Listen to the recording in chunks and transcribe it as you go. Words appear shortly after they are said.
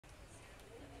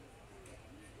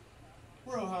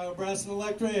We're Ohio Brass and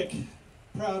Electric.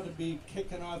 Proud to be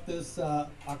kicking off this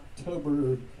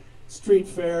October street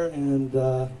fair, and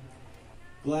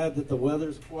glad that the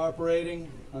weather's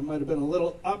cooperating. I might have been a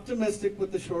little optimistic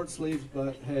with the short sleeves,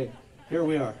 but hey, here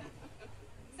we are.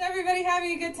 Is everybody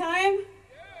having a good time?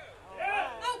 Yeah.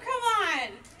 Oh, come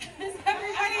on! Is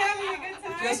everybody having a good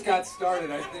time? We just got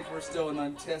started. I think we're still an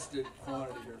untested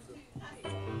quantity here.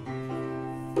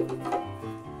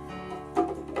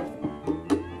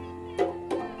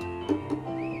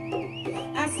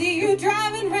 I see you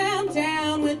driving round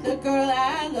town with the girl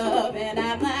I love, and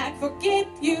I'm like, forget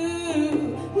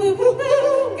you.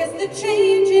 Woo-hoo-hoo. Guess the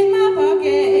change in my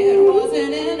pocket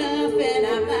wasn't enough, and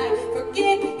I'm like,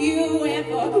 forget you and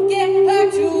forget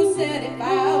her too. Said if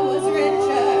I was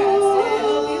richer, I'd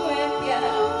still be with ya.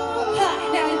 Ha,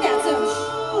 now ain't that some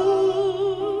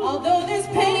Although there's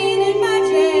pain in my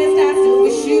chest, I still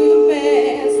wish you the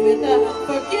best with the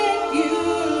forget you.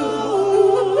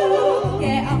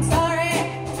 Yeah, I'm sorry.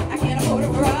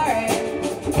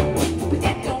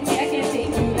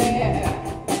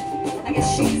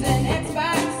 She's an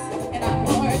Xbox, and I'm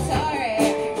more Atari.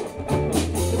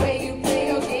 The way you play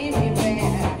your game ain't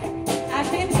fair. I've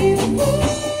been to the fool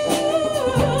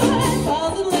and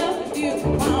falls in love with you.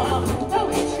 Oh,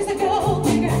 she's a gold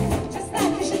digger, just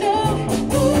like you should know.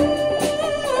 Ooh,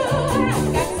 I've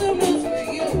got some news for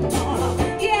you.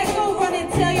 Yeah, go run and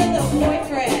tell your little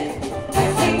boyfriend. I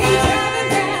see you driving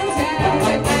around town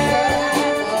with the girl I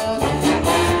love, and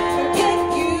I forget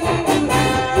you.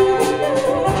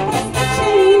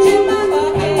 Change in my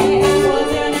pocket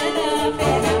wasn't enough,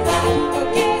 and I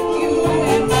forget you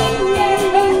and forget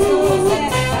her too.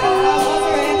 Said if I was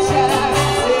richer, I'd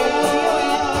still be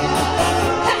with ya.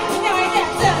 Ha! Now ain't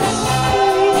that such?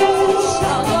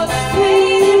 Although there's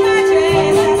pain in my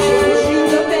dress, I still wish you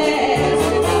the best.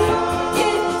 And I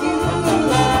forget you.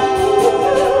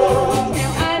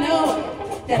 Now I know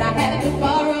that I had to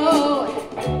borrow,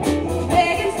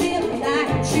 begging, stealing,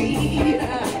 lying, cheating.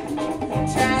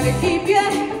 Trying to keep you,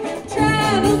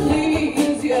 trying to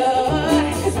please you.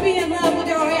 Just be in love with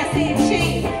your ass and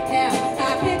cheat. Now I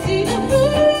pity the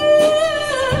fool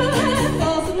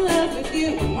falls in love with you.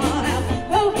 Come on out.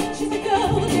 Oh, she's a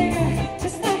gold digger,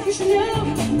 just like you should know.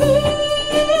 Ooh,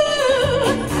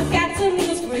 I've got some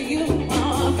news for you.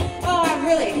 Oh, I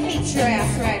really hate your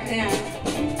ass right now.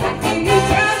 I hear you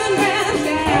driving round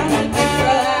town with the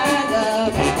girl I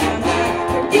love, and I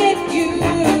forget you.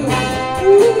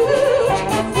 Ooh.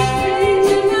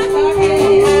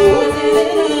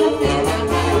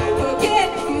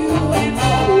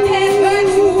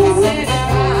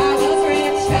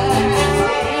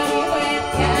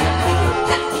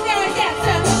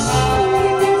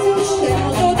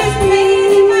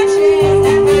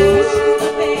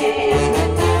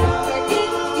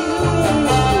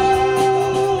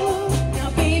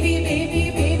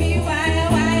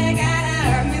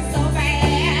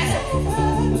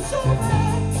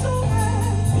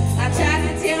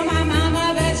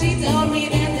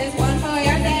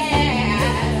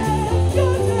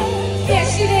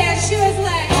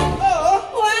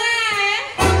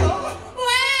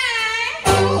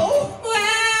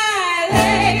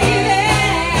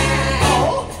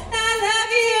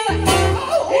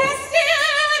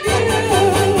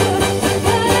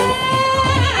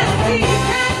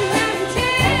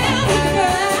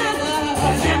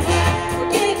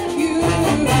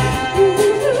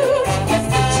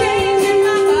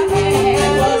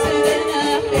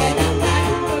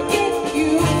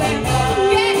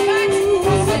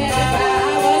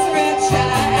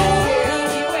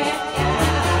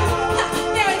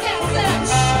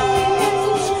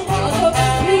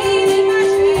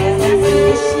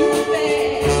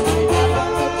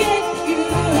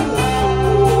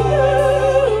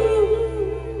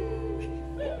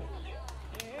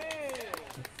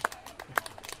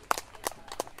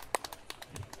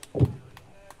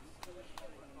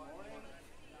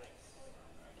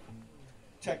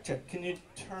 Check, check. Can you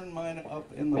turn mine up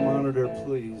in the monitor,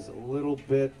 please? A little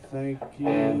bit. Thank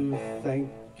you.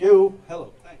 Thank you.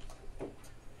 Hello. Thanks.